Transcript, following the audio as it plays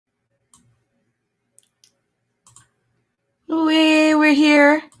We're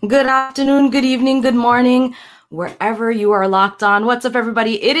here. Good afternoon, good evening, good morning, wherever you are locked on. What's up,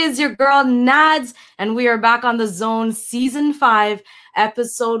 everybody? It is your girl, Nads, and we are back on The Zone Season 5,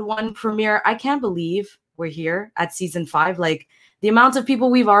 Episode 1 premiere. I can't believe we're here at Season 5. Like, the amount of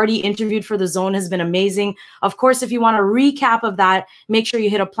people we've already interviewed for The Zone has been amazing. Of course, if you want a recap of that, make sure you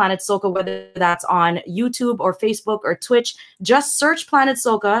hit up Planet Soca, whether that's on YouTube or Facebook or Twitch. Just search Planet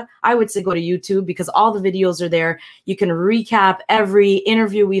Soca. I would say go to YouTube because all the videos are there. You can recap every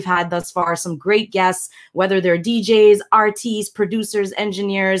interview we've had thus far. Some great guests, whether they're DJs, RTs, producers,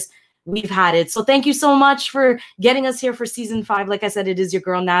 engineers. We've had it. So thank you so much for getting us here for Season 5. Like I said, it is your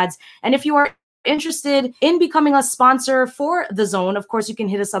girl, Nads. And if you are interested in becoming a sponsor for The Zone, of course, you can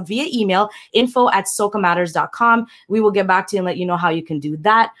hit us up via email, info@socamatters.com. We will get back to you and let you know how you can do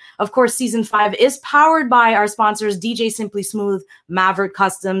that. Of course, Season 5 is powered by our sponsors, DJ Simply Smooth, Maverick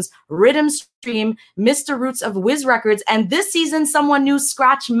Customs, Rhythm Stream, Mr. Roots of Wiz Records, and this season, someone new,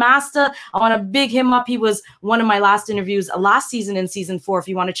 Scratch Master. I want to big him up. He was one of my last interviews last season in Season 4. If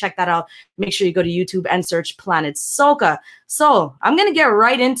you want to check that out, make sure you go to YouTube and search Planet Soca. So I'm going to get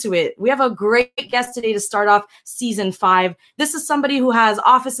right into it. We have a great guest today to start off Season 5. This is somebody who has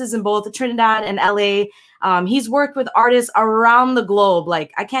offices in both Trinidad and LA. He's worked with artists around the globe.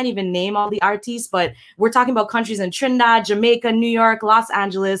 Like, I can't even name all the artists, but we're talking about countries in Trinidad, Jamaica, New York, Los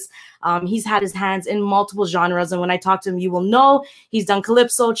Angeles. He's had his hands in multiple genres. And when I talk to him, you will know he's done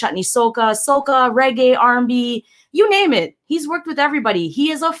calypso, chutney soca, soca, reggae, R&B, you name it. He's worked with everybody.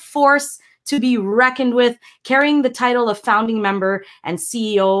 He is a force to be reckoned with, carrying the title of founding member and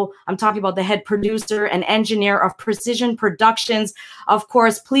CEO. I'm talking about the head producer and engineer of Precision Productions. Of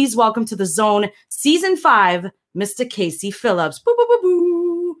course, please welcome to The Zone Season 5, Mr. Casey Phillips. Boo, boo, boo,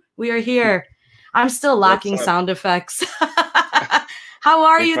 boo. We are here. I'm still lacking sound effects. How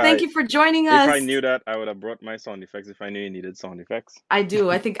are you? Thank you for joining us. If I knew that, I would have brought my sound effects if I knew you needed sound effects. I do.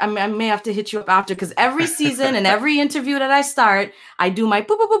 I think I may have to hit you up after, because every season and every interview that I start, I do my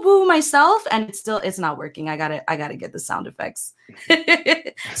boo boo boo boo myself, and it's not working. I gotta get the sound effects.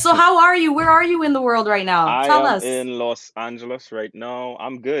 So how are you? Where are you in the world right now? Tell us. I am in Los Angeles right now.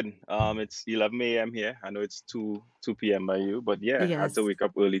 I'm good. It's 11 a.m. here. I know it's 2 p.m. by you, but yeah, I had to wake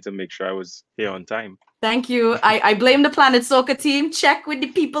up early to make sure I was here on time. Thank you. I blame the Planet Soca team. Check with the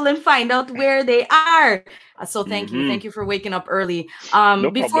people and find out where they are. So thank you. Thank you for waking up early.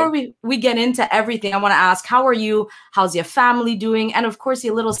 Before we get into everything, I want to ask, how are you? How's your family doing? And of course,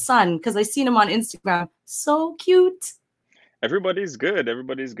 your little son, because I seen him on Instagram. So cute. Everybody's good.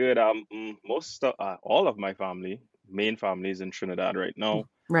 Everybody's good. All of my main family is in Trinidad right now.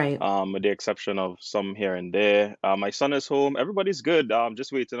 Right. With the exception of some here and there. My son is home. Everybody's good.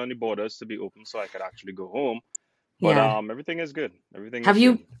 Just waiting on the borders to be open so I could actually go home. But everything is good. Have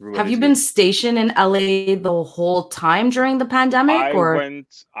you been stationed in LA the whole time during the pandemic?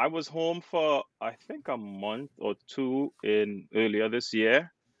 I was home for I think a month or two earlier this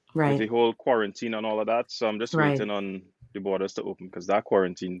year. Right. With the whole quarantine and all of that. So I'm just waiting on the borders to open, because that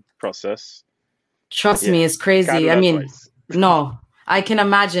quarantine process, trust me, is crazy. I mean, no, I can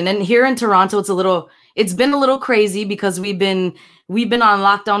imagine. And here in Toronto, it's been a little crazy because we've been on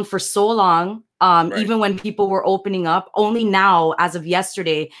lockdown for so long. Even when people were opening up, only now, as of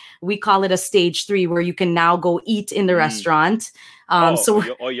yesterday, we call it a stage 3, where you can now go eat in the restaurant.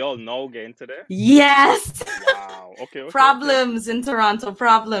 Y'all now getting to there? Yes. Wow. Okay. Problems in Toronto,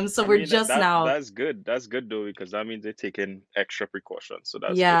 problems. So we're just now. That's good. That's good though, because that means they're taking extra precautions. So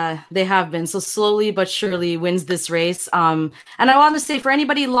that's good. They have been. So slowly but surely wins this race. And I want to say, for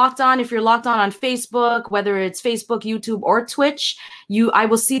anybody locked on, if you're locked on Facebook, whether it's Facebook, YouTube, or Twitch, I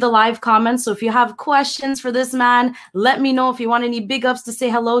will see the live comments. So if you have questions for this man, let me know. If you want any big ups to say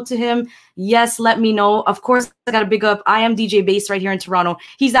hello to him, yes, let me know. Of course, I got a big up. I am DJ Bass right here in Toronto.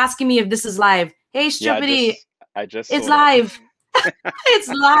 He's asking me if this is live. Hey, Strippity. It's live. It's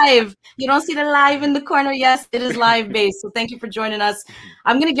live. You don't see the live in the corner. Yes, it is live, Bass. So thank you for joining us.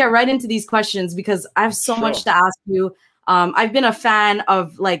 I'm going to get right into these questions because I have so much to ask you. I've been a fan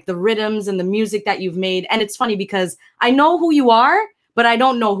of like the rhythms and the music that you've made. And it's funny because I know who you are, but I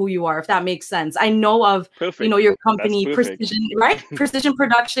don't know who you are, if that makes sense. I know of, your company, Precision, right? Precision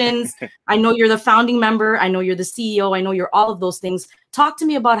Productions. I know you're the founding member. I know you're the CEO. I know you're all of those things. Talk to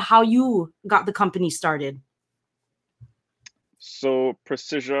me about how you got the company started. So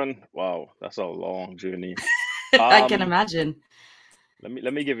Precision, wow, that's a long journey. I can imagine.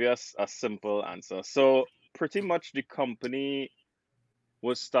 Let me give you a simple answer. So pretty much the company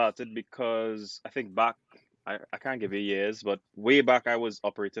was started because I think I can't give you years, but way back I was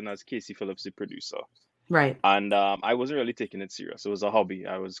operating as Casey Phillips, the producer. Right. And I wasn't really taking it serious. It was a hobby.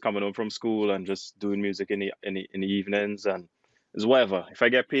 I was coming home from school and just doing music in the evenings, and it's whatever. If I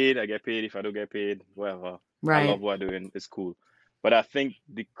get paid, I get paid. If I don't get paid, whatever. I love Right. what I'm doing. It's cool. But I think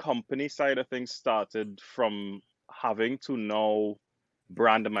the company side of things started from having to now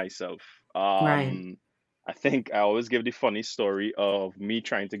brand myself. Right. I think I always give the funny story of me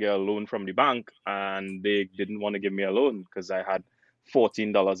trying to get a loan from the bank, and they didn't want to give me a loan because I had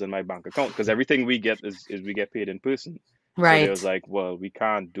 $14 in my bank account, because everything we get is we get paid in person. So they was Right. like, well, we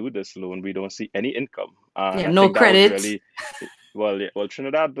can't do this loan. We don't see any income. Yeah. And I No think that was credit. really well, yeah, well,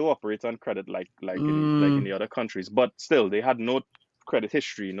 Trinidad do operate on credit like in Mm, the other countries, but still they had no credit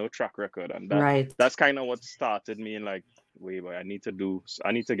history, no track record, and right. that's kind of what started me in like, wait, boy, I need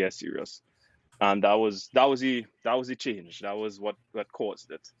to get serious. And that was the change. That was what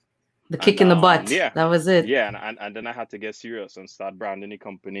caused it. The And kick in the butt. yeah, That was it. yeah, and then I had to get serious and start branding the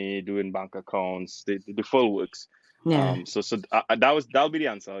company, doing bank accounts, the full works. Yeah. That'll be the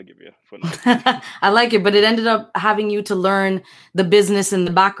answer I'll give you for now. I like it, but it ended up having you to learn the business in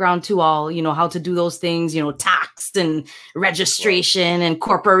the background too, all, how to do those things, tax and Well, registration and yeah,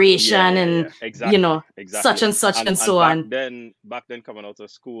 corporation yeah, and, yeah, exactly, such exactly. and such And and and so back on. then, coming out of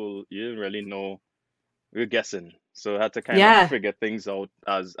school, you didn't really know. We were guessing, so I had to kind of Yeah. figure things out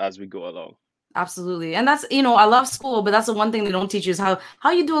as we go along. Absolutely. And that's, I love school, but that's the one thing they don't teach you is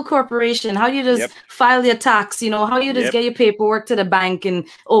how you do a corporation, how you just Yep, file your tax, how you just yep, get your paperwork to the bank and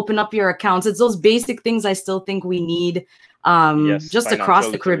open up your accounts. It's those basic things I still think we need yes, just across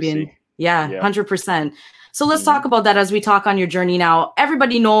financial the Caribbean. literacy. Yeah, Yeah. 100%. So let's Hmm. talk about that as we talk on your journey now.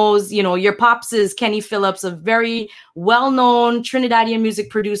 Everybody knows, your pops is Kenny Phillips, a very well-known Trinidadian music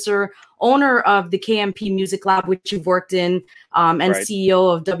producer, owner of the KMP Music Lab, which you've worked in, and Right, CEO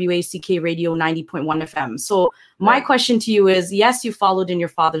of WACK Radio 90.1 FM. So my right. question to you is, yes, you followed in your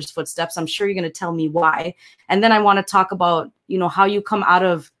father's footsteps. I'm sure you're going to tell me why. And then I want to talk about, how you come out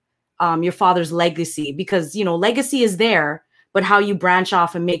of your father's legacy, because, legacy is there, but how you branch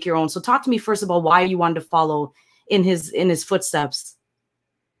off and make your own. So talk to me first about why you wanted to follow in his footsteps.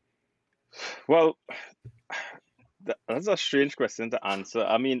 Well, that's a strange question to answer.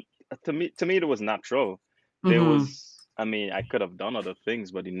 I mean, to me, it was natural. There Mm-hmm. was, I mean, I could have done other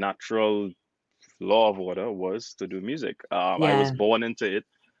things, but the natural law of order was to do music. I was Yeah. born into it.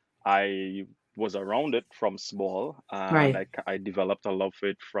 I was around it from small, and Right. I developed a love for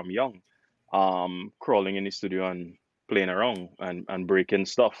it from young. Crawling in the studio and playing around and breaking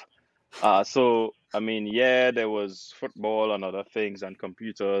stuff. So I mean, yeah, there was football and other things and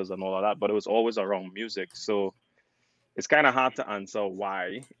computers and all of that, but it was always around music. So it's kind of hard to answer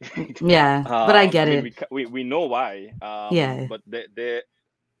why. Yeah. But I I get mean, it. we know why. Yeah. But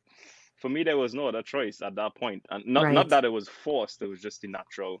for me, there was no other choice at that point, and not Right. that it was forced. It was just the The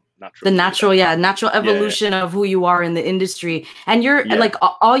natural way natural, that. yeah, natural Yeah, evolution of who you are in the industry. And you're yeah, like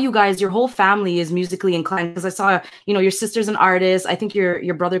all you guys, your whole family is musically inclined. Because I saw, your sister's an artist. I think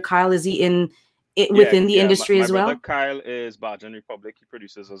your brother Kyle, is he in it yeah, within the yeah. My, industry my as brother well? Kyle is Bajan Republic. He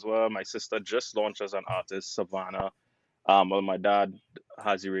produces as well. My sister just launched as an artist, Savannah. Well, my dad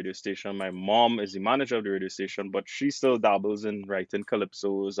has the radio station. My mom is the manager of the radio station, but she still dabbles in writing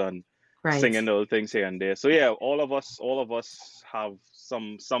calypsos and Right. singing little things here and there. So yeah, all of us have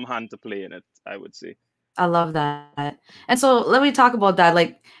some hand to play in it, I would say. I love that. And so let me talk about that.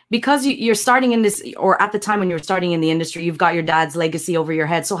 Like, because you're starting in this, or at the time when you were starting in the industry, you've got your dad's legacy over your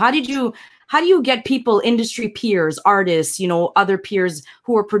head. So how do you get people, industry peers, artists, other peers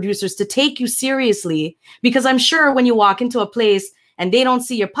who are producers to take you seriously? Because I'm sure when you walk into a place and they don't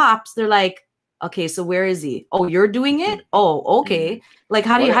see your pops, they're like, okay, so where is he? Oh, you're doing it? Oh, Hmm. okay. Like,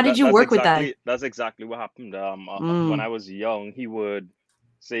 Well, yeah, how did you that's work with that? exactly what happened. When Mm, I was young, he would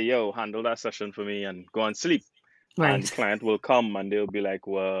say, "Yo, handle that session for me and go and sleep." And the right. client will come and they'll be like,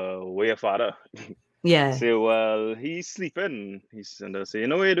 "Well, where your father?" Yeah. Say, "Well, he's sleeping." And they'll say, "You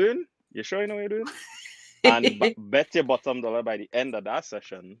know what you're doing? You sure you know what you're doing?" And bet your bottom dollar by the end of that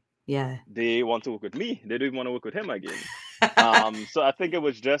session, Yeah. they want to work with me. They don't even want to work with him again. So I think it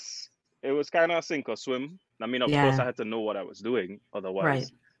was kind of sink or swim. I mean, of course, Yeah. I had to know what I was doing, Right.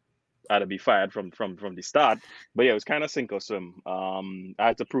 otherwise I'd be fired from the start. But yeah, it was kind of sink or swim. I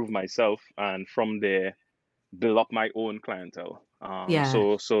had to prove myself, and from there, build up my own clientele. Yeah.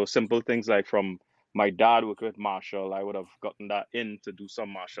 So simple things like from my dad working with Marshall, I would have gotten that in to do some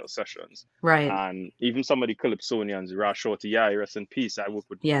Marshall sessions. Right. And even some of the Calypsonians, Rash Shorty, yeah, rest in peace, I worked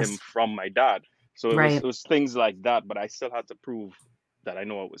with him Yes. from my dad. So it Right. was things like that, but I still had to prove that I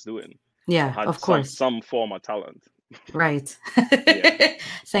know what I was doing or Yeah, had of course. some form of talent. Right. Yeah.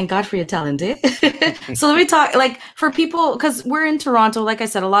 Thank God for your talent, eh? So let me talk, like, for people, because we're in Toronto, like I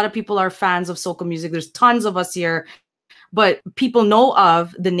said, a lot of people are fans of soca music. There's tons of us here, but people know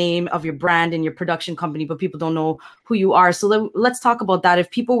of the name of your brand and your production company, but people don't know who you are. So let's talk about that.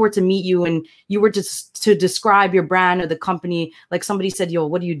 If people were to meet you and you were to describe your brand or the company, like somebody said, yo,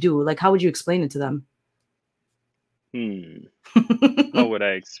 what do you do? Like, how would you explain it to them? How would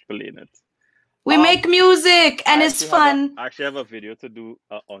I explain it? We make music and it's fun. I actually have a video to do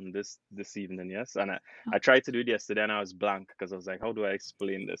on this evening, yes, and I tried to do it yesterday and I was blank because I was like, how do I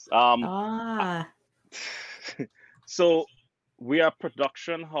explain this? Ah, So we are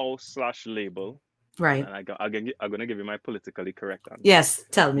production house slash label, right. and I'm gonna give you my politically correct answer. Yes,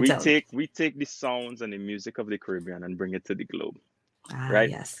 tell me. We take the sounds and the music of the Caribbean and bring it to the globe. Ah,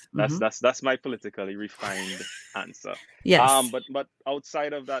 Right? yes. That's my politically refined answer. Yes. But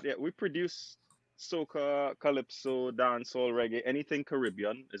outside of that, yeah, we produce soca, calypso, dancehall, reggae, anything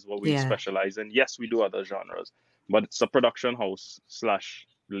Caribbean is what we specialize in. Yes, we do other genres, but it's a production house slash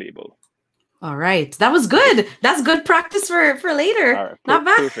label. All right, that was good. That's good practice for later. All right, not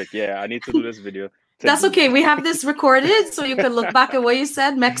bad. Perfect. Yeah, I need to do this video. That's okay. We have this recorded, so you can look back at what you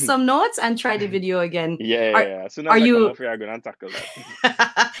said, make some notes, and try the video again. Yeah. As soon as I come off here, I'm gonna tackle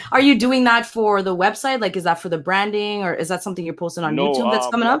that. Are you doing that for the website? Like, is that for the branding, or is that something you're posting on YouTube that's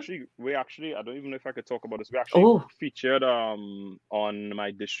coming up? We actually, I don't even know if I could talk about this. We actually featured on my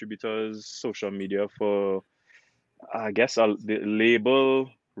distributor's social media for, I guess, the label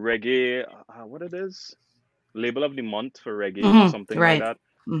reggae. What it is? Label of the month for reggae, or something like that.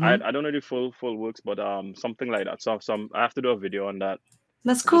 I don't know the full works, but something like that. So I have to do a video on that.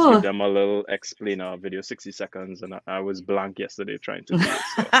 That's cool. Just give them a little explainer video, 60 seconds, and I was blank yesterday trying to do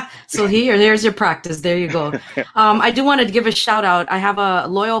it. So here's your practice. There you go. I do want to give a shout out. I have a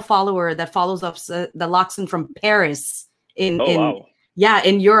loyal follower that follows up that locks in from Paris in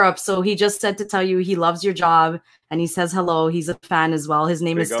Europe. So he just said to tell you he loves your job and he says hello. He's a fan as well. His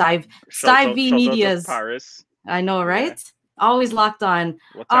name is Steve V Medias. Paris. I know, right? Yeah. Always locked on.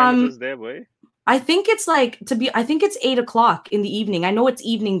 What time is there, boy? I think it's I think it's 8 o'clock in the evening. I know it's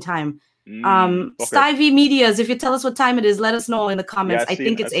evening time. Steve V Medias, if you tell us what time it is, let us know in the comments. I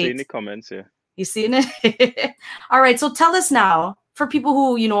think it's 8. In the comments, yeah. You seen it? All right. So tell us now, for people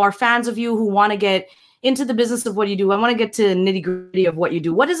who, are fans of you, who want to get into the business of what you do. I want to get to nitty gritty of what you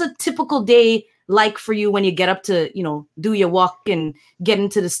do. What is a typical day like for you when you get up to, do your walk and get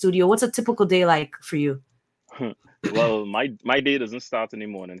into the studio? What's a typical day like for you? Well, my day doesn't start in the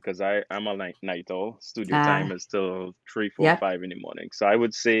morning because I'm a night owl. Studio time is till 3, 4, 5 in the morning. So I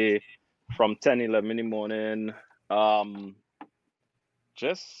would say from 10, 11 in the morning,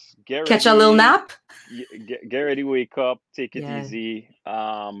 just get ready. Catch a little nap? Get ready, wake up, take it easy.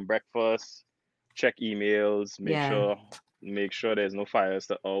 Breakfast, check emails, make sure there's no fires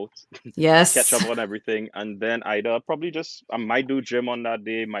to out. Yes. Catch up on everything. And then either probably I might do gym on that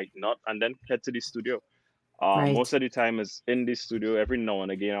day, might not, and then head to the studio. Most of the time is in the studio. Every now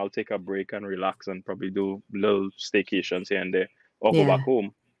and again, I'll take a break and relax and probably do little staycations here and there or go back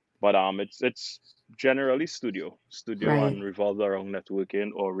home. But it's generally studio and revolves around networking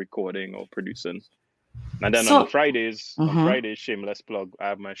or recording or producing. And then on Fridays, shameless plug, I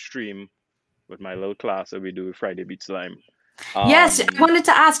have my stream with my little class that we do Friday Beats Lime. Yes, I wanted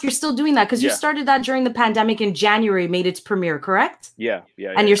to ask, you're still doing that because you started that during the pandemic in January, made its premiere, correct? Yeah.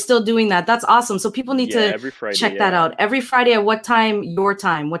 And you're still doing that. That's awesome. So people need to every Friday, check that out. Every Friday at what time? Your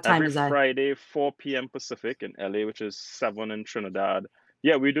time? What time is that? Every Friday, 4 p.m. Pacific in LA, which is 7 in Trinidad.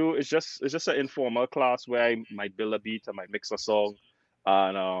 Yeah, we do. It's just an informal class where I might build a beat, I might mix a song,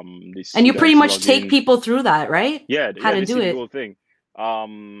 and you pretty much take people through that, right? Yeah, how to do it. The whole thing.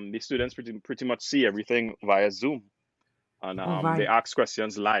 The students pretty much see everything via Zoom. And they ask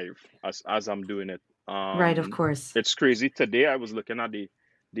questions live as I'm doing it. Right, of course. It's crazy. Today I was looking at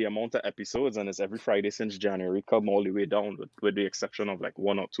the amount of episodes, and it's every Friday since January, come all the way down, with the exception of like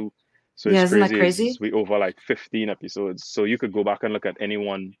 1 or 2. So it's isn't that crazy? We over like 15 episodes. So you could go back and look at any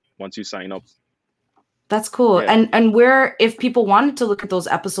one once you sign up. That's cool. Yeah. And where, if people wanted to look at those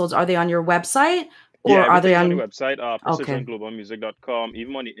episodes, are they on your website? Or are they on the website? PrecisionGlobalMusic.com.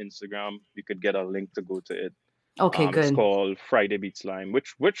 Even on the Instagram, you could get a link to go to it. Okay, good. It's called Friday Beats Lime,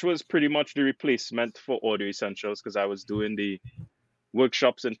 which was pretty much the replacement for Audio Essentials because I was doing the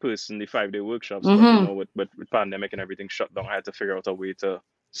workshops in person, the 5-day workshops. But with pandemic and everything shut down, I had to figure out a way to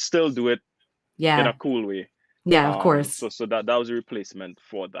still do it in a cool way. Yeah, of course. So that was a replacement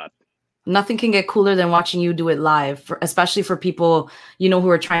for that. Nothing can get cooler than watching you do it live, especially for people, you know, who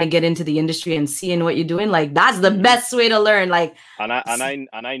are trying to get into the industry and seeing what you're doing. Like, that's the best way to learn. Like,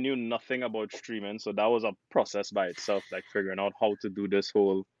 I knew nothing about streaming, so that was a process by itself, like figuring out how to do this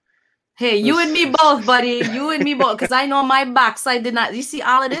whole. Hey, you and me both, buddy. You and me both. Because I know my backside did not. You see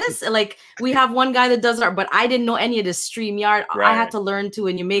all of this? Like, we have one guy that does art, but I didn't know any of this StreamYard. Right. I had to learn too.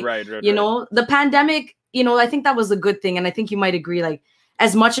 And you make, right, you know, the pandemic, you know, I think that was a good thing. And I think you might agree, like,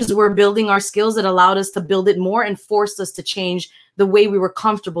 as much as we're building our skills, it allowed us to build it more and forced us to change the way we were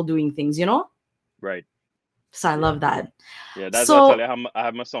comfortable doing things, you know? Right. So I love that. Yeah, that's what I tell you. I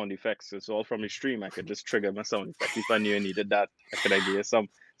have my sound effects. It's all from the stream. I could just trigger my sound effects. If I knew I needed that, I could idea some.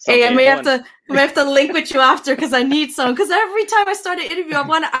 Hey, I may have to link with you after because I need some. Because every time I start an interview,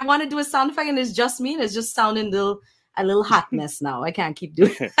 I want to do a sound effect, and it's just me, and it's just sounding a little hot mess now. I can't keep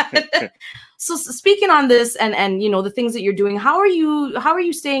doing that. So speaking on this, and you know, the things that you're doing, how are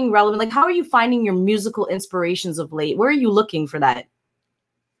you staying relevant? Like, how are you finding your musical inspirations of late? Where are you looking for that?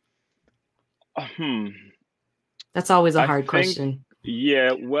 That's always a hard question.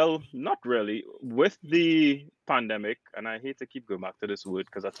 Yeah, well, not really. With the pandemic, and I hate to keep going back to this word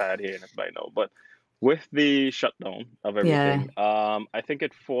because I'm tired hearing it by now, but with the shutdown of everything, I think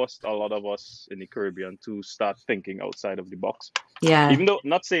it forced a lot of us in the Caribbean to start thinking outside of the box. Yeah. Even though,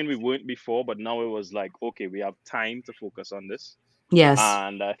 not saying we weren't before, but now it was like, okay, we have time to focus on this. Yes.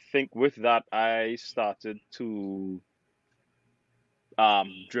 And I think with that, I started to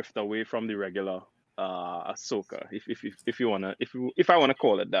drift away from the regular soca, if I wanna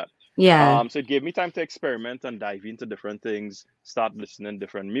call it that. Yeah. So it gave me time to experiment and dive into different things, start listening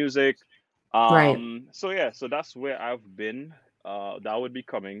different music. Right. So that's where I've been. That would be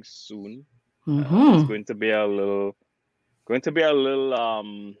coming soon. Mm-hmm. It's going to be a little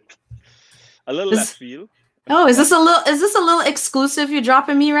left field. Oh, is this a little exclusive you're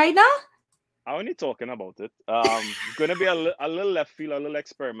dropping me right now? I'm only talking about it. It's going to be a little left field, a little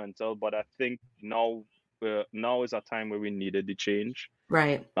experimental, but I think now is a time where we needed the change.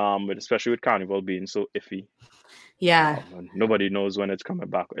 Right. But especially with Carnival being so iffy. Yeah. Nobody knows when it's coming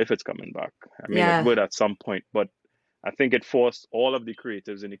back, if it's coming back. I mean, it would at some point, but I think it forced all of the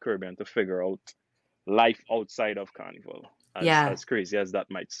creatives in the Caribbean to figure out life outside of Carnival. As crazy as that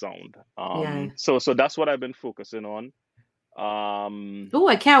might sound. So that's what I've been focusing on. Oh,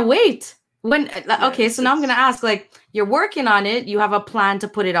 I can't wait. So now I'm going to ask, like, you're working on it. You have a plan to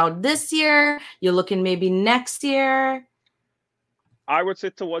put it out this year. You're looking maybe next year. I would say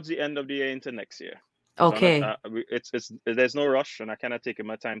towards the end of the year into next year. Okay. There's no rush, and I kind of taking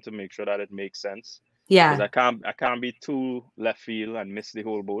my time to make sure that it makes sense. Yeah. Because I can't be too left field and miss the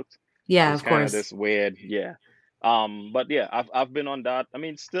whole boat. Yeah, it's of course. This weird, but yeah, I've been on that. I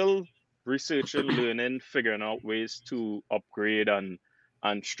mean, still researching, learning, figuring out ways to upgrade and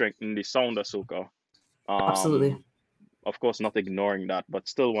strengthen the sound of soca. Absolutely. Of course, not ignoring that, but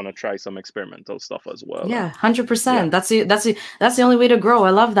still want to try some experimental stuff as well. Yeah, 100%. That's the only way to grow. I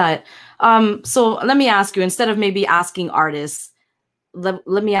love that. So let me ask you, instead of maybe asking artists, let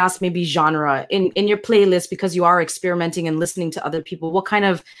me ask maybe genre in your playlist, because you are experimenting and listening to other people. What kind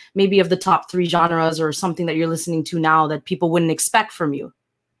of maybe of the top 3 genres or something that you're listening to now that people wouldn't expect from you?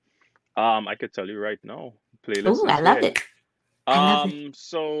 I could tell you right now. Playlist. Oh, I love it.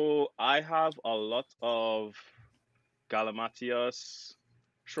 So I have a lot of Galimatias,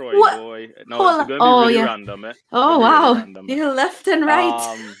 Troy Boy. No, it's going to be really random. Oh, wow. You're left and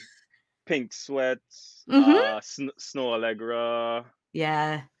right. Pink Sweats, Snow Allegra.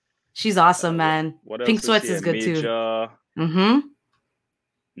 Yeah. She's awesome, man. Pink Sweats is good Major. Too.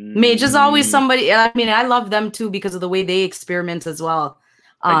 Major's always somebody. I mean, I love them too because of the way they experiment as well.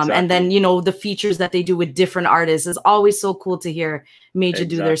 Exactly. And then, you know, the features that they do with different artists is always so cool to hear Major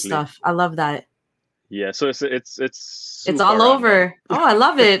do their stuff. I love that. Yeah, so it's all over. Oh, I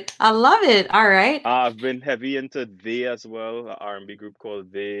love it. I love it. All right. I've been heavy into They as well, an R&B group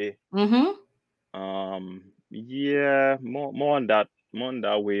called They. Yeah, more on that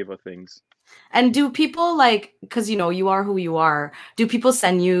wave of things. And do people, like, because you know you are who you are, do people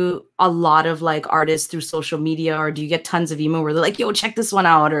send you a lot of like artists through social media, or do you get tons of email where they're like, yo, check this one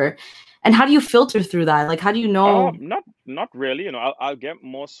out? And how do you filter through that? Like, how do you know? Not really. You know, I'll get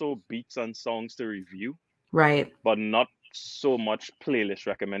more so beats and songs to review. Right. But not so much playlist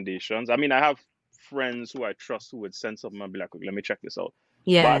recommendations. I mean, I have friends who I trust who would send something and be like, let me check this out.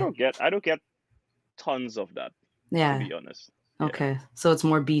 Yeah. But I don't get tons of that. Yeah. To be honest. Okay. Yeah. So it's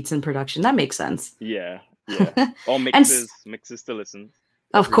more beats and production. That makes sense. Yeah. Or mixes to listen.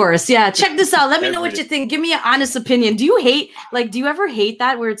 Of course. Yeah. Check this out. Let me know what you think. Give me an honest opinion. Do you ever hate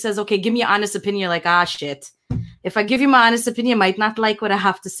that where it says, okay, give me an honest opinion? You're like, shit. if I give you my honest opinion, you might not like what I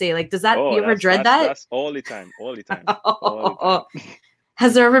have to say. Like, does that, Oh, you ever dread that? That's all the time, all the time, all the time.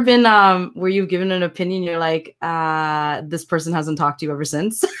 Has there ever been where you've given an opinion, you're like, this person hasn't talked to you ever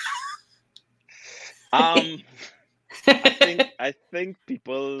since? I think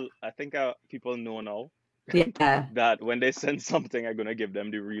people know now Yeah. that when they send something, I'm gonna give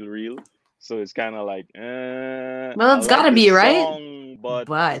them the real. So it's kind of like, well, it's gotta this be right. song, but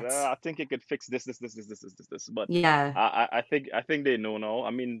I think it could fix this. But yeah, I think they know now.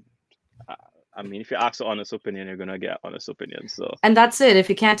 I mean, if you ask an honest opinion, you're gonna get honest opinion. So, and that's it. If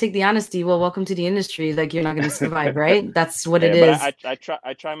you can't take the honesty, well, welcome to the industry. Like, you're not gonna survive, right? That's what it is. But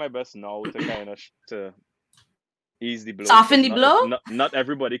I try my best now to kind of to ease the blow. Soften the blow. Not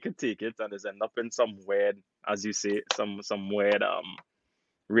everybody could take it, and it's end up in some weird, as you say, some weird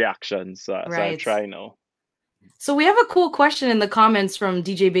reactions. So I try now. So we have a cool question in the comments from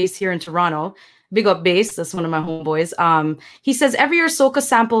DJ Bass here in Toronto. Big up Bass, that's one of my homeboys. He says every year soca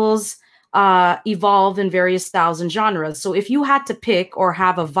samples evolve in various styles and genres. So if you had to pick or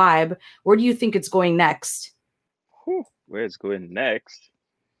have a vibe, where do you think it's going next? Where it's going next?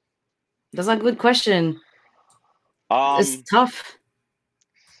 That's a good question. It's tough.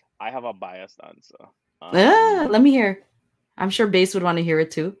 I have a biased answer. Let me hear. I'm sure Bass would want to hear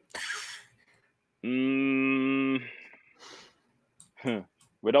it too.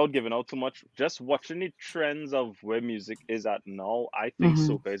 Without giving out too much, just watching the trends of where music is at now, I think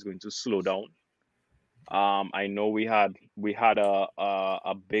soca is going to slow down. I know we had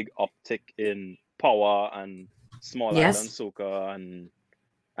a big uptick in power and small island soca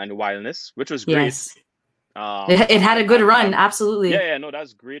and wildness, which was great. Yes. It had a good run, absolutely. Yeah, no,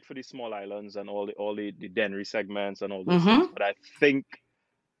 that's great for the small islands and all the Dennery segments and all those things. But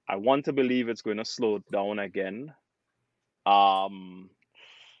I want to believe it's going to slow down again,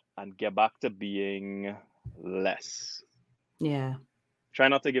 and get back to being less. Yeah. Try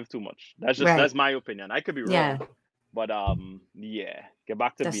not to give too much. That's my opinion. I could be wrong, but get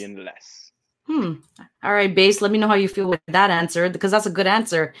back to being less. All right, Bass. Let me know how you feel with that answer, because that's a good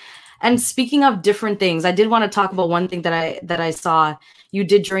answer. And speaking of different things, I did want to talk about one thing that I saw you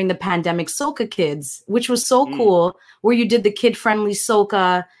did during the pandemic, Soca Kids, which was so cool, where you did the kid-friendly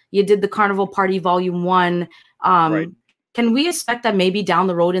soca, you did the Carnival Party Volume 1. Right. Can we expect that maybe down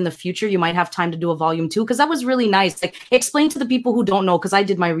the road in the future, you might have time to do a Volume 2? Because that was really nice. Like, explain to the people who don't know, because I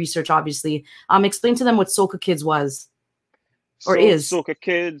did my research, obviously. Explain to them what Soca Kids was. Or is. Soca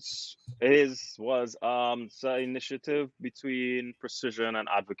Kids was an initiative between Precision and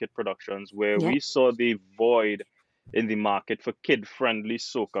Advocate Productions, where we saw the void in the market for kid-friendly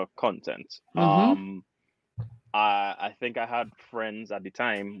soca content. I think I had friends at the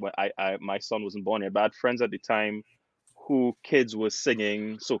time, but my son wasn't born yet, but I had friends at the time who kids were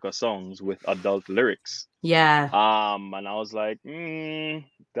singing soca songs with adult lyrics. Yeah. And I was like,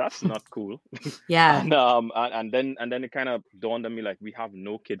 that's not cool. Yeah. and then it kind of dawned on me, like, we have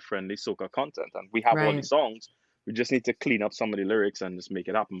no kid-friendly soca content, and we have all the songs. We just need to clean up some of the lyrics and just make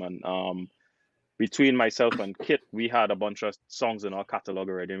it happen. And between myself and Kit, we had a bunch of songs in our catalog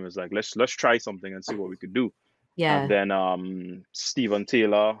already, and it was like, let's try something and see what we could do. Yeah. And then Stephen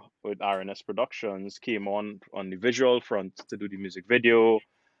Taylor with RNS Productions came on the visual front to do the music video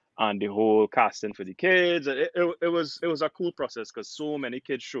and the whole casting for the kids. It was a cool process because so many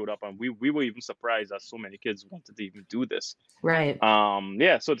kids showed up, and we were even surprised that so many kids wanted to even do this. Right.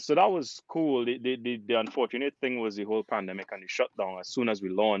 So that was cool. The unfortunate thing was the whole pandemic and the shutdown. As soon as we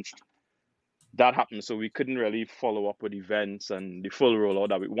launched, that happened, so we couldn't really follow up with events and the full rollout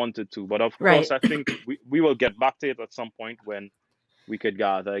that we wanted to. But of course, I think we will get back to it at some point when we could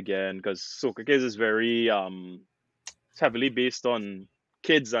gather again, because Soca Kids is very it's heavily based on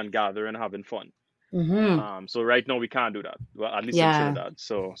kids and gathering and having fun. So right now we can't do that. Well, at least until that.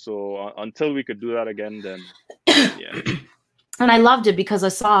 So until we could do that again, then And I loved it because I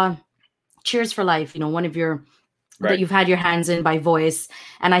saw Cheers for Life, one of your that you've had your hands in by Voice,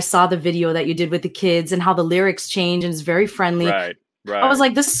 and I saw the video that you did with the kids and how the lyrics change, and it's very friendly. Right. I was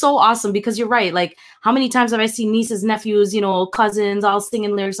like, this is so awesome, because you're right. Like, how many times have I seen nieces, nephews, cousins all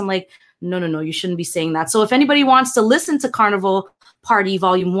singing lyrics? I'm like, no, you shouldn't be saying that. So if anybody wants to listen to Carnival Party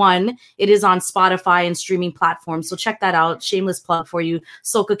Volume 1, it is on Spotify and streaming platforms. So check that out. Shameless plug for you.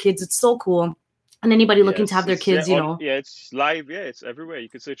 Soca Kids, it's so cool. And anybody looking to have their kids, it's live. Yeah, it's everywhere. You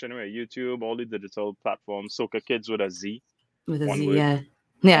can search anywhere. YouTube, all the digital platforms. Soca Kids with a Z. With a Z,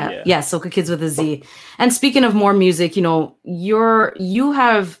 yeah. Soca Kids with a Z. And speaking of more music, you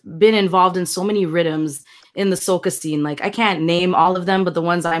have been involved in so many rhythms in the soca scene. Like, I can't name all of them, but the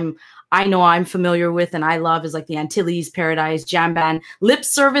ones I'm I know I'm familiar with and I love is like the Antilles, Paradise, Jam Band, Lip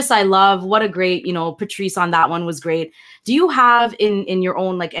Service. I love. What a great, Patrice on that one was great. Do you have in your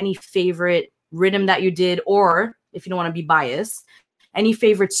own like any favorite rhythm that you did, or if you don't want to be biased, any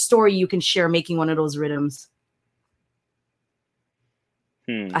favorite story you can share making one of those rhythms?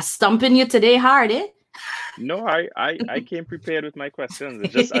 I stumping you today hard, eh? No, I came prepared with my questions.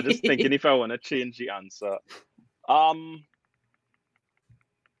 I just thinking if I want to change the answer. I'm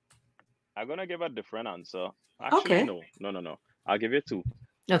gonna give a different answer. Actually, Okay. no. I'll give you two.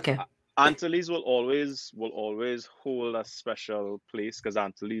 Okay. Antilles will always hold a special place because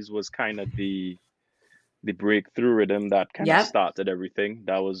Antilles was kind of the breakthrough rhythm that kind of Yep. started everything.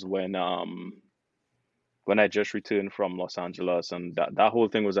 That was when I just returned from Los Angeles, and that whole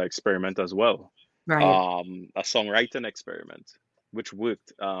thing was an experiment as well. Right. A songwriting experiment, which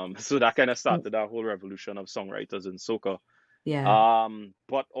worked. So that kind of started that whole revolution of songwriters in soca. Yeah.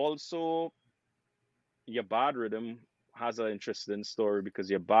 But also your bad rhythm has an interesting story because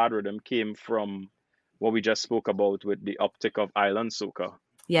your bad rhythm came from what we just spoke about with the uptick of island soca.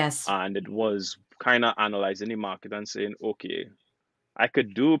 Yes. And it was kind of analyzing the market and saying, okay, I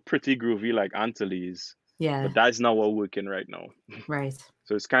could do pretty groovy like Antilles, Yeah. but that's not what working right now. Right.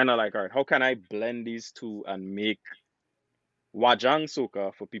 So it's kind of like, all right, how can I blend these two and make Wajang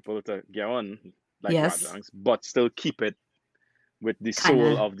soca for people to get on like Yes. Wajangs, but still keep it with the soul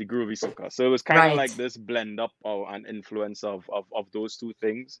Kinda. of the groovy soca. So it was kind of Right. like this blend up of an influence of those two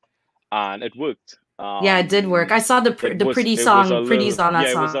things, and it worked. Yeah, it did work. I saw the pretty It was a song, little, Pretty's on that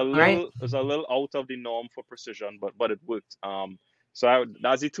yeah, song, right? it was a little out of the norm for precision, but it worked. So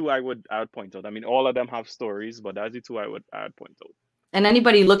that's the two I would point out. I mean, all of them have stories, but that's the two I would point out. And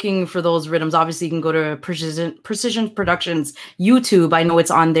anybody looking for those rhythms, obviously you can go to Precision Productions YouTube. I know it's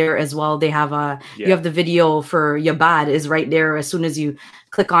on there as well. They have you have the video for Ya Bad is right there as soon as you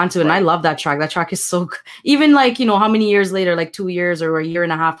click onto it. And I love that track. That track is so even like, how many years later, like 2 years or a year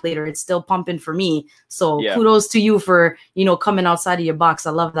and a half later, it's still pumping for me. So kudos to you for, coming outside of your box.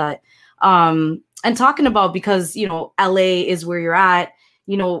 I love that. And talking about, because, LA is where you're at.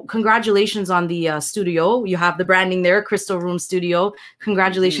 Congratulations on the studio. You have the branding there, Crystal Room Studio.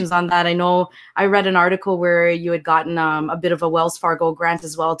 Congratulations on that. I know I read an article where you had gotten a bit of a Wells Fargo grant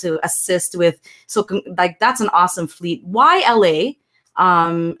as well to assist with. So like, that's an awesome fleet. Why LA?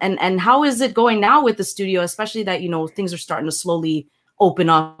 And how is it going now with the studio, especially that, things are starting to slowly open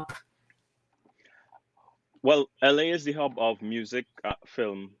up? Well, LA is the hub of music and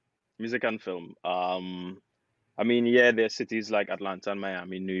film. I mean, yeah, there's cities like Atlanta and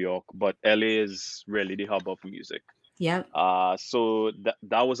Miami, New York, but LA is really the hub of music. Yeah. So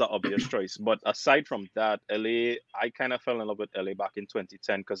that was an obvious choice. But aside from that, LA, I kind of fell in love with LA back in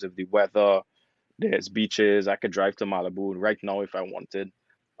 2010 because of the weather. There's beaches. I could drive to Malibu right now if I wanted.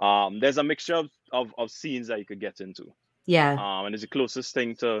 There's a mixture of scenes that you could get into. Yeah. And it's the closest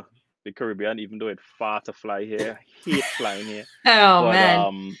thing to the Caribbean, even though it's far to fly here. I hate flying here. Oh,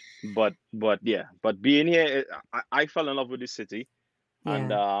 man. But being here, I fell in love with the city,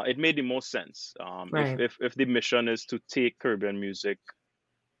 and it made the most sense. If the mission is to take Caribbean music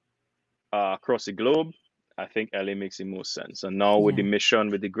across the globe, I think LA makes the most sense. And now with the mission,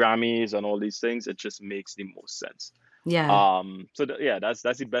 with the Grammys and all these things, it just makes the most sense. Yeah. So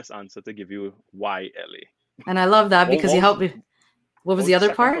that's the best answer to give you why LA. And I love that because you helped me. What was the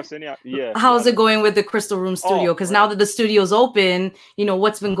other part? Yeah. How's it going with the Crystal Room Studio? Because now that the studio's open,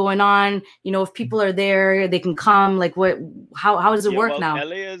 what's been going on? If people are there, they can come. Like, how does it work now?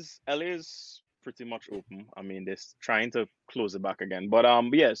 LA is pretty much open. I mean, they're trying to close it back again. But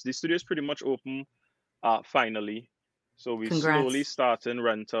yes, the studio is pretty much open finally. So we slowly starting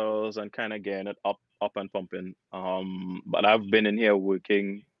rentals and kind of getting it up and pumping. But I've been in here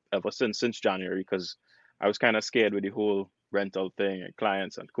working ever since January because I was kind of scared with the whole rental thing and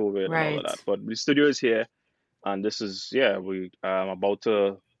clients and COVID and all of that. But the studio is here, and this is we about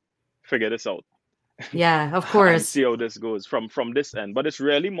to figure this out. Yeah, of course. And see how this goes from this end. But it's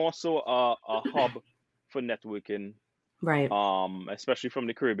really more so a hub for networking, right? Especially from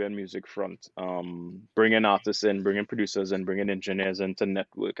the Caribbean music front, bringing artists in, bringing producers and bringing engineers in to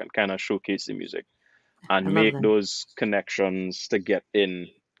network and kind of showcase the music and make those connections to get in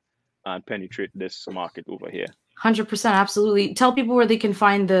and penetrate this market over here. 100%, absolutely. Tell people where they can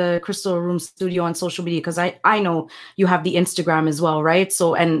find the Crystal Room Studio on social media, because I know you have the Instagram as well, right?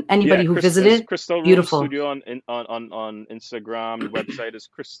 So, and anybody who visited, Crystal Room Studio on Instagram. The website is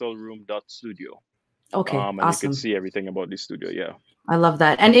crystalroom.studio. Okay, and awesome. you can see everything about the studio. Yeah. I love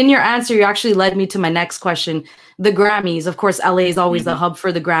that. And in your answer, you actually led me to my next question. The Grammys, of course, LA is always the hub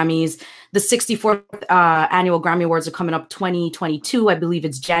for the Grammys. The 64th annual Grammy Awards are coming up 2022. I believe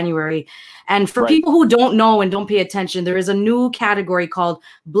it's January. And for people who don't know and don't pay attention, there is a new category called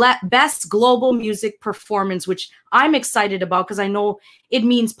Best Global Music Performance, which I'm excited about because I know it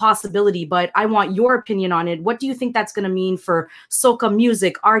means possibility, but I want your opinion on it. What do you think that's going to mean for soca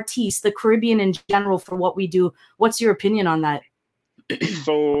music, artists, the Caribbean in general for what we do? What's your opinion on that?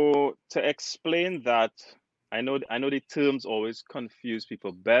 So to explain that, I know the terms always confuse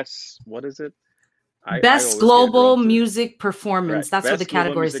people. What is it? Best Global Music Performance. That's what the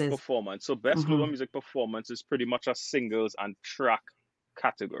category is. Performance. So Best Global Music Performance is pretty much a singles and track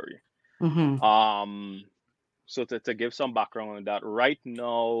category. So to give some background on that, right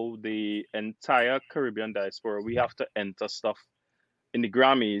now the entire Caribbean diaspora, we have to enter stuff in the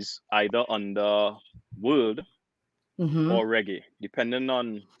Grammys either under world or reggae, depending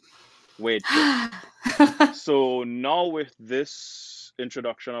on where it's So now with this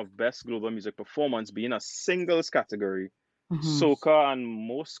introduction of Best Global Music Performance being a singles category, soca and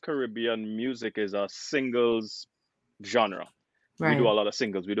most Caribbean music is a singles genre. We do a lot of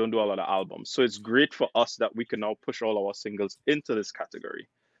singles. We don't do a lot of albums. So it's great for us that we can now push all our singles into this category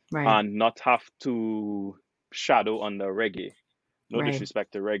and not have to shadow under reggae. No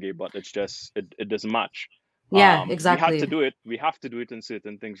disrespect to reggae, but it's just, it doesn't match. Yeah, exactly. We had to do it. We have to do it in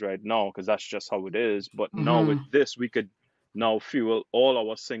certain things right now because that's just how it is. But now with this, we could now fuel all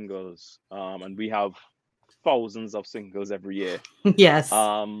our singles, and we have thousands of singles every year. Yes.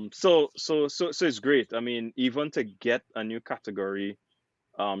 So it's great. I mean, even to get a new category,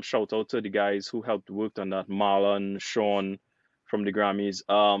 shout out to the guys who helped work on that, Marlon, Sean from the Grammys.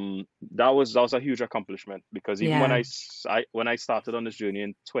 That was a huge accomplishment because even when I started on this journey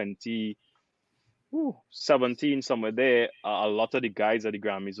in 2017, somewhere there, a lot of the guys at the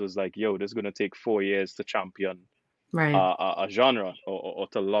Grammys was like, yo, this is going to take 4 years to champion a genre or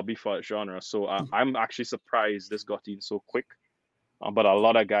to lobby for a genre. So I'm actually surprised this got in so quick. But a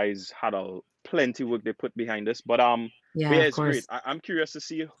lot of guys had plenty work they put behind this. But it's great. I'm curious to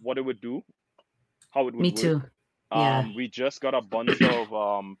see what it would do, how it would work. Me too. We just got a bunch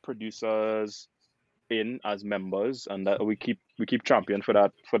of producers in as members, and that we keep championing for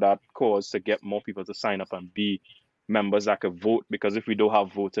that cause to get more people to sign up and be members that could vote, because if we don't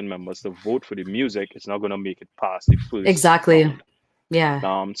have voting members to vote for the music, it's not going to make it past the first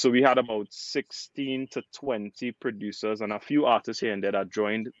round. So we had about 16 to 20 producers and a few artists here and there that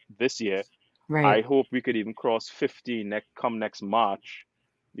joined this year. I hope we could even cross 50 come next March,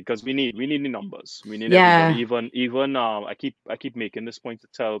 because we need the numbers. We need everybody. Even I keep making this point to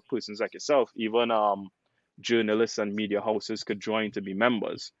tell persons like yourself, even journalists and media houses could join to be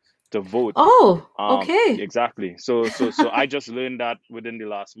members to vote. Okay. Exactly. So I just learned that within the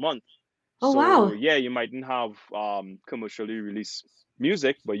last month. Wow. Yeah, you mightn't have commercially released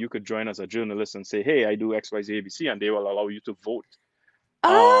music, but you could join as a journalist and say, hey, I do XYZ ABC, and they will allow you to vote.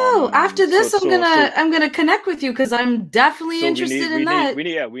 After this, I'm gonna connect with you because I'm definitely interested in that.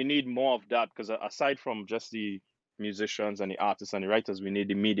 We need more of that, because aside from just the musicians and the artists and the writers, we need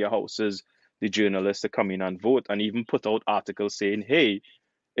the media houses, the journalists to come in and vote, and even put out articles saying, hey,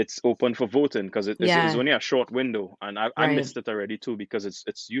 it's open for voting, because it's only a short window, and I missed it already too, because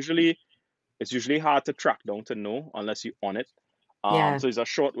it's usually hard to track down to know unless you on it. So it's a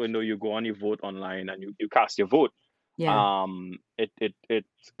short window. You go on, you vote online, and you cast your vote. It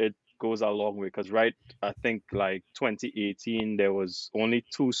goes a long way, because I think like 2018 there was only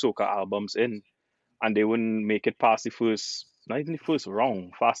 2 soca albums in, and they wouldn't make it past the first, not even the first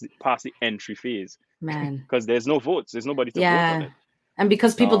round, past the entry phase, because there's no votes, there's nobody to vote on it. And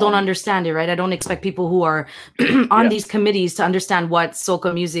because people don't understand it, right? I don't expect people who are on these committees to understand what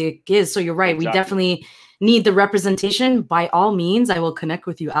soca music is. So you're right. We definitely need the representation. By all means, I will connect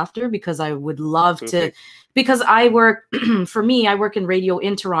with you after, because I would love to, because I work, for me, I work in radio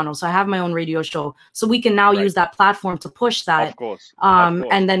in Toronto. So I have my own radio show. So we can now use that platform to push that. Of course.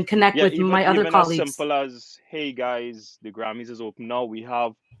 And then connect with my other colleagues. As simple as, hey guys, the Grammys is open now. We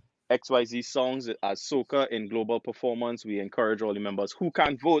have XYZ songs as soca in global performance. We encourage all the members who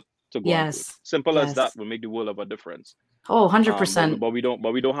can't vote to go and vote. Simple as that will make the world of a difference. 100%. But we don't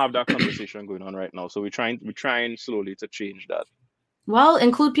have that conversation going on right now. So we're trying slowly to change that. Well,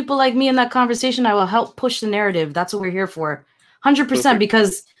 include people like me in that conversation. I will help push the narrative. That's what we're here for. 100%.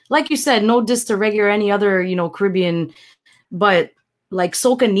 Because like you said, no diss to reggae or any other, Caribbean, but like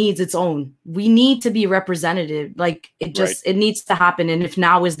soca needs its own. We need to be representative. Like Right. it needs to happen. And if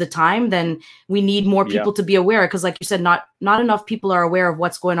now is the time, then we need more Yeah. people to be aware. Cause like you said, not enough people are aware of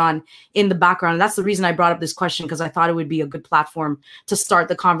what's going on in the background. And that's the reason I brought up this question, because I thought it would be a good platform to start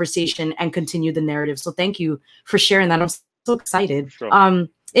the conversation and continue the narrative. So thank you for sharing that. I'm so excited. Sure.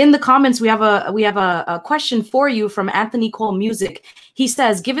 In the comments, we have a question for you from Anthony Cole Music. He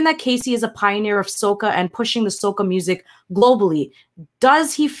says, given that Casey is a pioneer of soca and pushing the soca music globally,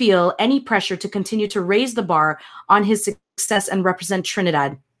 does he feel any pressure to continue to raise the bar on his success and represent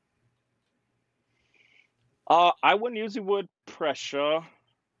Trinidad? I wouldn't use the word pressure.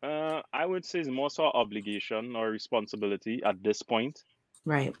 I would say it's more so obligation or responsibility at this point.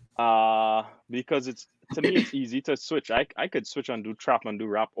 Right. Because to me it's easy to switch. I could switch and do trap and do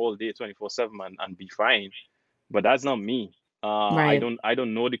rap all day 24/7 and be fine, but that's not me. Right. I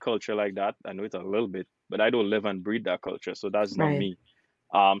don't know the culture like that. I know it a little bit, but I don't live and breathe that culture, so that's not Right. me.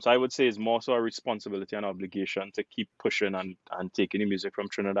 So I would say it's more so a responsibility and obligation to keep pushing and taking the music from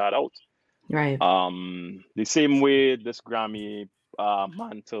Trinidad out. Right. The same way this Grammy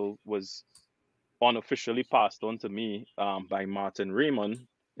mantle was unofficially passed on to me by Martin Raymond.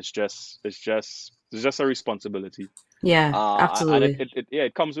 It's just a responsibility. Yeah, And absolutely.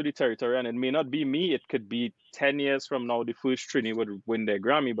 it comes with the territory, and it may not be me. It could be 10 years from now the first Trini would win their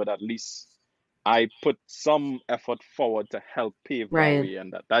Grammy, but at least I put some effort forward to help pave that Right. way,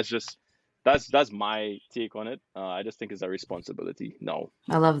 and that's my take on it. I just think it's a responsibility now.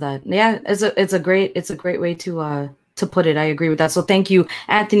 I love that. Yeah, it's a great way to put it. I agree with that. So thank you,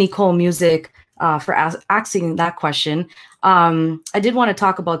 Anthony Cole Music, for asking that question. I did want to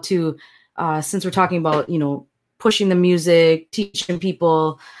talk about too, since we're talking about, you know, pushing the music, teaching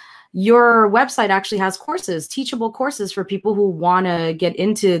people. Your website actually has courses, teachable courses for people who want to get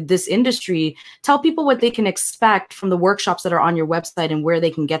into this industry. Tell people what they can expect from the workshops that are on your website and where they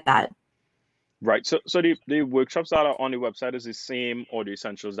can get that. Right. So the workshops that are on the website is the same audio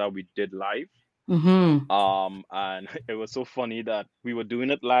essentials that we did live. Mm-hmm. And it was so funny that we were doing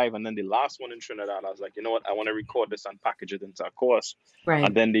it live, and then the last one in Trinidad, I was like, you know what, I want to record this and package it into a course. Right.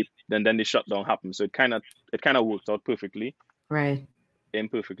 And then the shutdown happened. So it kind of worked out perfectly. Right.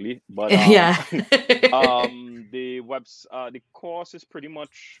 Imperfectly. But yeah. the course is pretty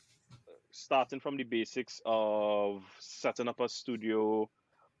much starting from the basics of setting up a studio,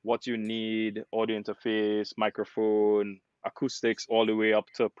 what you need, audio interface, microphone, acoustics, all the way up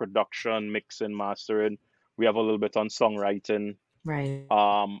to production, mixing, mastering. We have a little bit on songwriting, Right.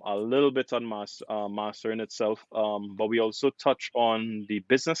 a little bit on mastering itself, but we also touch on the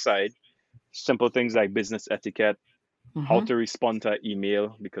business side, simple things like business etiquette, how to respond to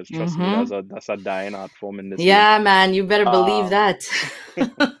email, because trust me, that's a dying art form in this Yeah, game. man, you better believe that.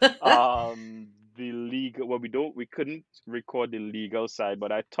 The legal, well, we couldn't record the legal side,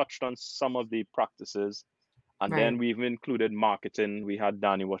 but I touched on some of the practices, and then we've included marketing. We had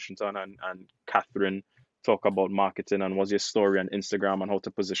Danny Washington and Catherine talk about marketing and what's your story on Instagram and how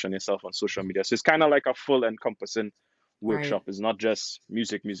to position yourself on social media. So it's kind of like a full encompassing workshop. It's not just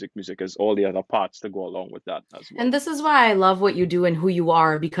music. It's all the other parts to go along with that as well. And this is why I love what you do and who you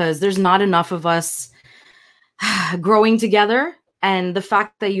are, because there's not enough of us growing together. And the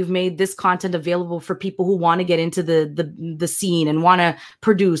fact that you've made this content available for people who want to get into the scene and want to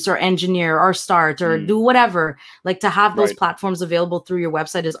produce or engineer or start or do whatever, like to have those platforms available through your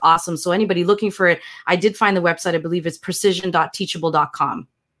website is awesome. So anybody looking for it, I did find the website. I believe it's precision.teachable.com.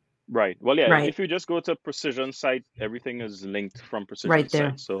 Right. Well, yeah, if you just go to Precision site, everything is linked from Precision right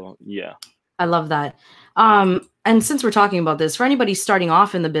there. site. So yeah. I love that. And since we're talking about this, for anybody starting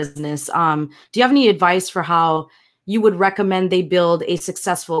off in the business, do you have any advice for how you would recommend they build a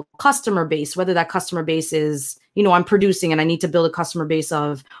successful customer base, whether that customer base is, you know, I'm producing and I need to build a customer base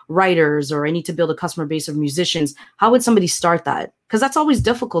of writers, or I need to build a customer base of musicians? How would somebody start that? Because that's always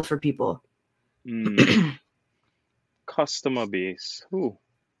difficult for people. Customer base. Ooh.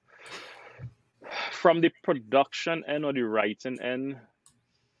 From the production end or the writing end,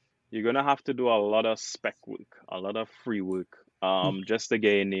 you're going to have to do a lot of spec work, a lot of free work, just to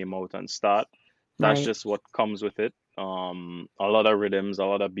get your name out and start. That's just what comes with it. A lot of rhythms, a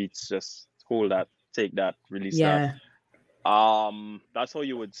lot of beats, just hold that, take that, release that. That's how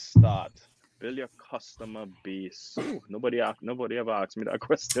you would start. Build your customer base. Ooh, nobody ever asked me that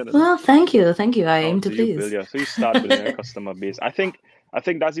question. Well, thank you. I aim to please. So you start building a customer base. I think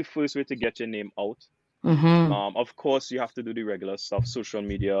that's the first way to get your name out. Of course, you have to do the regular stuff: social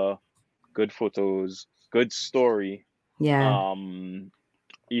media, good photos, good story. Yeah.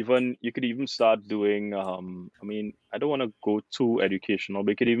 Even you could even start doing. I mean, I don't want to go too educational, but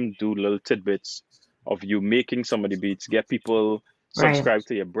you could even do little tidbits of you making some of the beats, get people Right. subscribe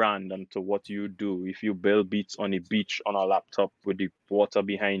to your brand and to what you do. If you build beats on a beach on a laptop with the water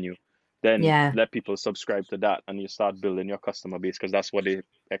behind you, then Yeah. let people subscribe to that and you start building your customer base because that's what they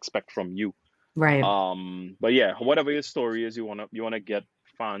expect from you. Right. But yeah, whatever your story is, you wanna get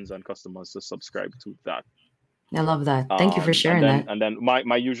fans and customers to subscribe to that. I love that. Thank you for And sharing then that. and then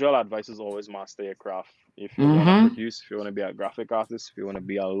my usual advice is always master your craft. If you want to Mm-hmm. produce, if you want to be a graphic artist, if you want to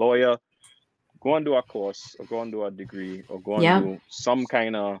be a lawyer, go and do a course or go and do a degree or go and Yep. do some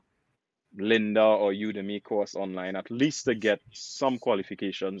kind of Linda or Udemy course online, at least to get some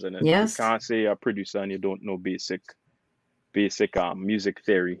qualifications in it. You Yes. can't say you're a producer and you don't know basic music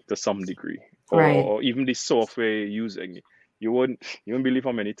theory to some degree, Right. or even the software you're using. You wouldn't believe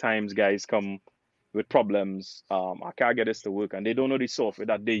how many times guys come with problems. I can't get this to work, and they don't know the software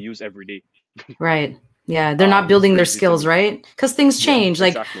that they use every day. Right. Yeah, they're not It's building their crazy to skills, me. right? Because things Yeah, change.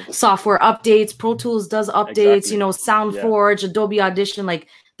 Like exactly, software updates, Pro Tools does updates, exactly. Yeah, SoundForge, Adobe Audition, like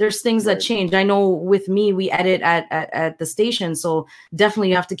there's things that right. change. I know with me, we edit at the station. So definitely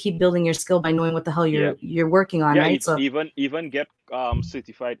you have to keep building your skill by knowing what the hell Yeah, you're working on, yeah. right? So Even get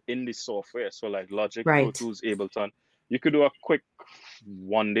certified in the software. So like Logic, Pro right. Tools, Ableton. You could do a quick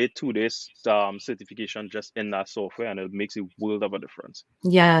 1 day, 2 days certification just in that software, and it makes a world of a difference.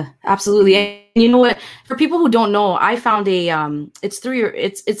 Yeah, absolutely. And you know what? For people who don't know, I found it's through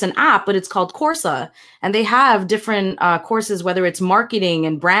it's an app, but it's called Corsa, and they have different courses, whether it's marketing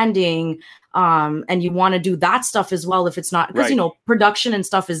and branding, and you want to do that stuff as well. If it's not because Right. production and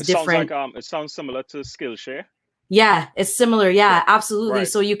stuff is It sounds different. like it sounds similar to Skillshare. Yeah, it's similar. Yeah, absolutely. Right.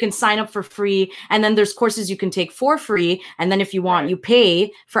 So you can sign up for free, and then there's courses you can take for free, and then if you want, Right. you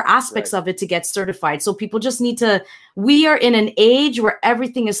pay for aspects Right. of it to get certified. So people just need to. We are in an age where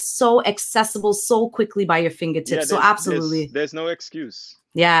everything is so accessible so quickly by your fingertips. Yeah, So absolutely, there's no excuse.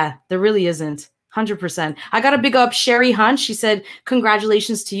 yeah, there really isn't. 100%. I got to big up Sherry Hunt. She said,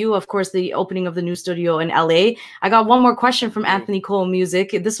 congratulations to you. Of course, the opening of the new studio in LA. I got one more question from Anthony Cole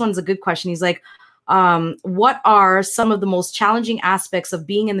Music. This one's a good question. He's like, what are some of the most challenging aspects of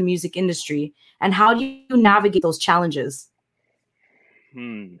being in the music industry, and how do you navigate those challenges?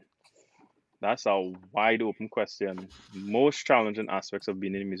 That's a wide open question. Most challenging aspects of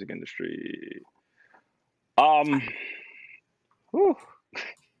being in the music industry. Whew.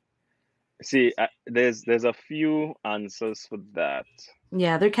 See, there's a few answers for that.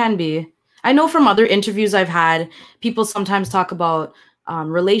 Yeah, there can be. I know from other interviews I've had, people sometimes talk about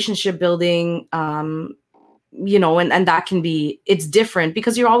relationship building, and that can be, it's different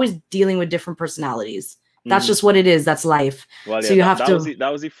because you're always dealing with different personalities. That's just what it is. That's life. Well, so yeah, you have to. that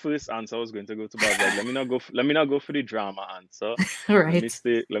was the first answer I was going to go to, but let me not go for the drama answer. Right.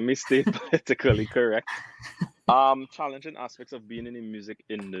 Let me stay politically correct. Challenging aspects of being in the music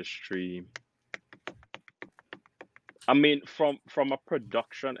industry. I mean, from a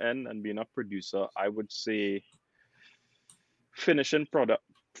production end and being a producer, I would say finishing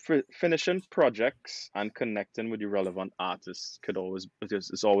projects and connecting with the relevant artists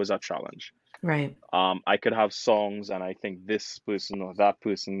is always a challenge. Right. I could have songs and I think this person or that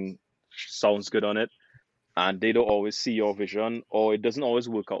person sounds good on it, and they don't always see your vision, or it doesn't always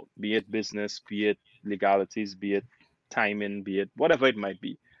work out, be it business, be it legalities, be it timing, be it whatever it might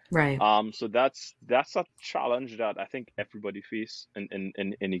be. Right. So that's a challenge that I think everybody face in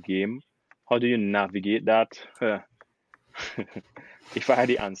a game. How do you navigate that? If I had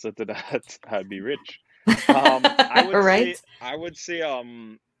the answer to that, I'd be rich. I would say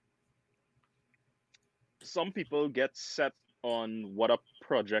some people get set on what a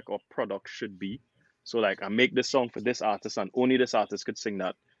project or product should be. So like, I make this song for this artist and only this artist could sing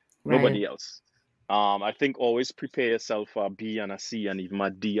that. Right. Nobody else. I think always prepare yourself for a B and a C and even a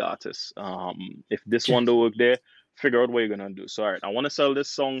D artist. If this one don't work there, figure out what you're gonna do. So all right, I want to sell this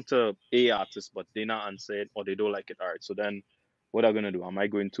song to A artist, but they not answer it or they don't like it. All right, so then what am I gonna do? Am I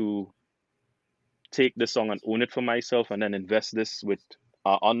going to take this song and own it for myself and then invest this with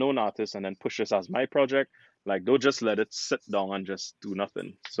unknown artists and then push this as my project? Like, don't just let it sit down and just do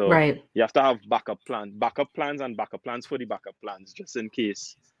nothing. So right. You have to have backup plans for the backup plans, just in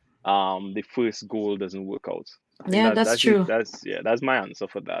case the first goal doesn't work out. Yeah, that's true. That's my answer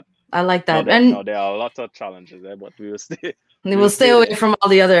for that. I like that. Now there are a lot of challenges there, but we will stay. We'll stay away from all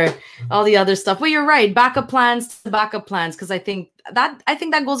the other stuff. But you're right, backup plans, because I think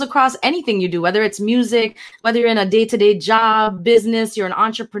that goes across anything you do, whether it's music, whether you're in a day-to-day job, business, you're an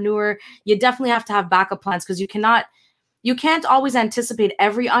entrepreneur. You definitely have to have backup plans because you can't always anticipate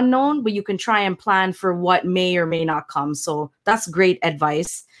every unknown, but you can try and plan for what may or may not come. So that's great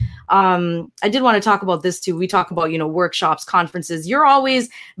advice. I did want to talk about this too. We talk about, workshops, conferences. You're always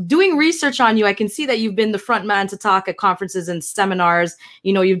doing research on you. I can see that you've been the front man to talk at conferences and seminars.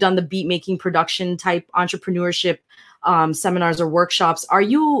 You've done the beat making production type entrepreneurship seminars or workshops. Are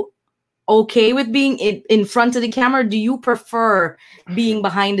you okay with being in front of the camera? Do you prefer being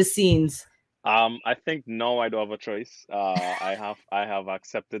behind the scenes? I think no, I don't have a choice. I have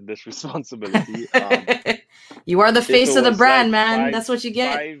accepted this responsibility. You are the face of the brand, man. That's what you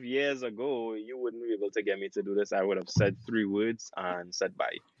get. 5 years ago, you wouldn't be able to get me to do this. I would have said 3 words and said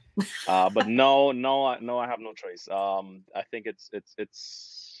bye. But no, I have no choice. I think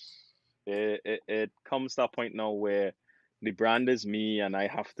it comes to a point now where the brand is me, and I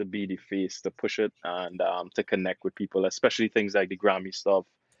have to be the face to push it and to connect with people, especially things like the Grammy stuff.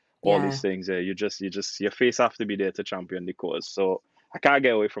 All these things, your face have to be there to champion the cause. So I can't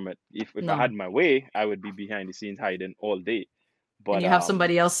get away from it. If I had my way, I would be behind the scenes hiding all day. But and you have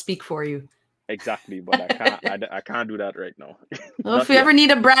somebody else speak for you. Exactly, but I can't. I can't do that right now. Well, if you ever need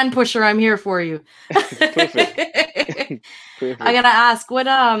a brand pusher, I'm here for you. Perfect. Perfect. I gotta ask, what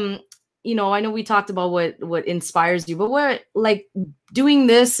I know we talked about what inspires you, but what, like, doing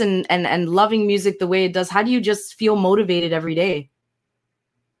this and loving music the way it does, how do you just feel motivated every day?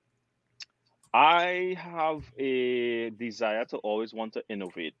 I have a desire to always want to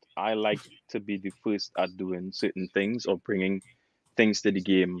innovate. I like to be the first at doing certain things or bringing things to the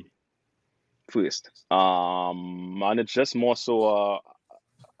game first. And it's just more so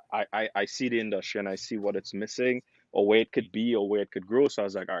I see the industry and I see what it's missing or where it could be or where it could grow. So I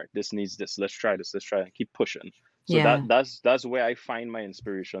was like, all right, this needs this. Let's try this. Let's try and keep pushing. So that's where I find my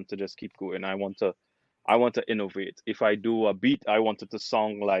inspiration to just keep going. I want to innovate. If I do a beat, I want it to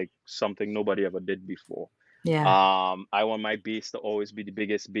sound like something nobody ever did before. Yeah. I want my bass to always be the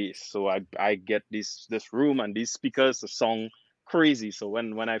biggest bass. So I get this room and these speakers to sound crazy. So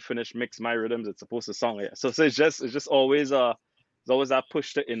when I finish mix my rhythms, it's supposed to sound like that. So it's just always that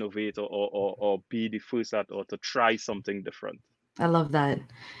push to innovate or be the first at or to try something different. I love that.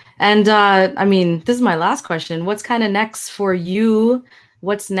 And I mean, this is my last question. What's kind of next for you?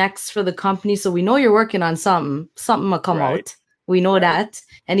 What's next for the company? So we know you're working on something will come out. We know that.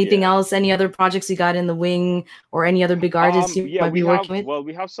 Anything else? Any other projects you got in the wing or any other big artists you might be working with? Well,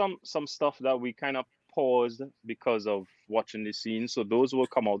 we have some stuff that we kind of paused because of watching the scene. So those will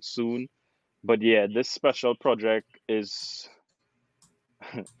come out soon. But yeah, this special project is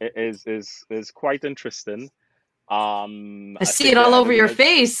quite interesting. I see it all over your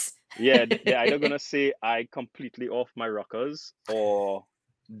face. Yeah, they're either gonna say I completely off my rockers or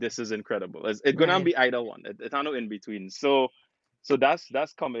this is incredible. It's gonna be either one. It's not no in between. So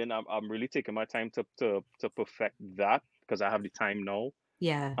that's coming. I'm really taking my time to perfect that because I have the time now.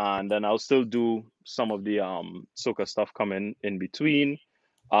 Yeah. And then I'll still do some of the soca stuff coming in between.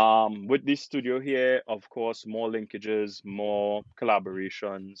 With this studio here, of course, more linkages, more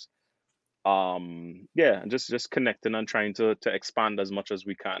collaborations. Just connecting and trying to expand as much as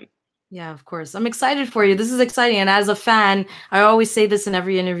we can. Yeah, of course. I'm excited for you. This is exciting. And as a fan, I always say this in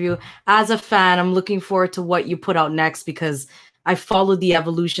every interview. As a fan, I'm looking forward to what you put out next because I followed the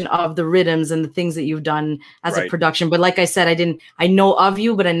evolution of the rhythms and the things that you've done as a production. But like I said, I know of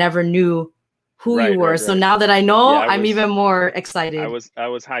you, but I never knew who you were. So now that I know, I'm even more excited. I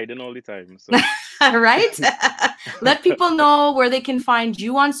was hiding all the time. So. Right? Let people know where they can find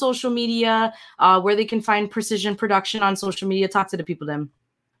you on social media, where they can find Precision Production on social media. Talk to the people then.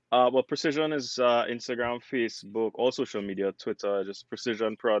 Well, Precision is Instagram, Facebook, all social media, Twitter, just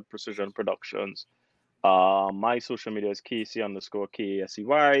Precision Productions. My social media is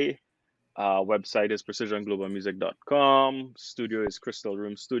KC_KASEY. Website is precisionglobalmusic.com. Studio is Crystal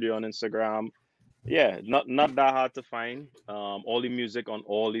Room Studio on Instagram. Yeah, not that hard to find. All the music on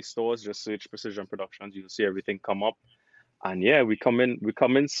all the stores, just search Precision Productions. You'll see everything come up. And yeah, we come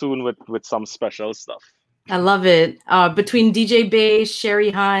in soon with some special stuff. I love it. Between DJ Bass,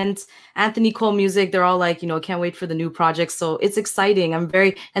 Sherry Hunt, Anthony Cole Music, they're all like, can't wait for the new project. So it's exciting.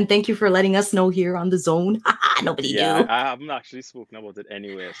 And thank you for letting us know here on The Zone. Nobody knew. I haven't actually spoken about it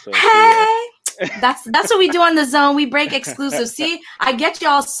anywhere. So hey, that's what we do on The Zone. We break exclusive. See, I get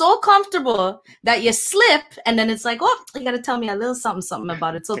y'all so comfortable that you slip, and then it's like, oh, you got to tell me a little something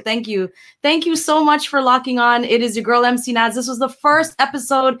about it. So thank you so much for locking on. It is your girl MC Nads. This was the first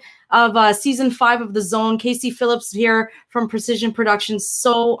episode of season 5 of The Zone. Casey Phillips here from Precision Productions.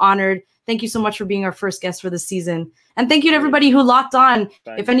 So honored. Thank you so much for being our first guest for the season. And thank you to everybody who locked on.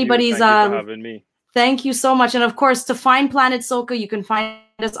 If anybody's thank you for having me. Thank you so much. And of course, to find Planet Soca, you can find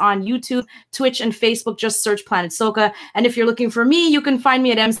us on YouTube, Twitch, and Facebook. Just search Planet Soca. And if you're looking for me, you can find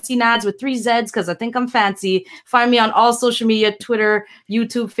me at MC Nads with 3 Zs because I think I'm fancy. Find me on all social media, Twitter,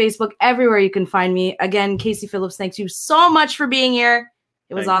 YouTube, Facebook, everywhere you can find me. Again, Casey Phillips, thanks you so much for being here.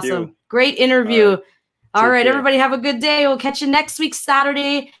 It was awesome. Great interview. All right, everybody have a good day. We'll catch you next week,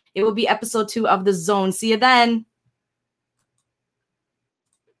 Saturday. It will be episode 2 of The Zone. See you then.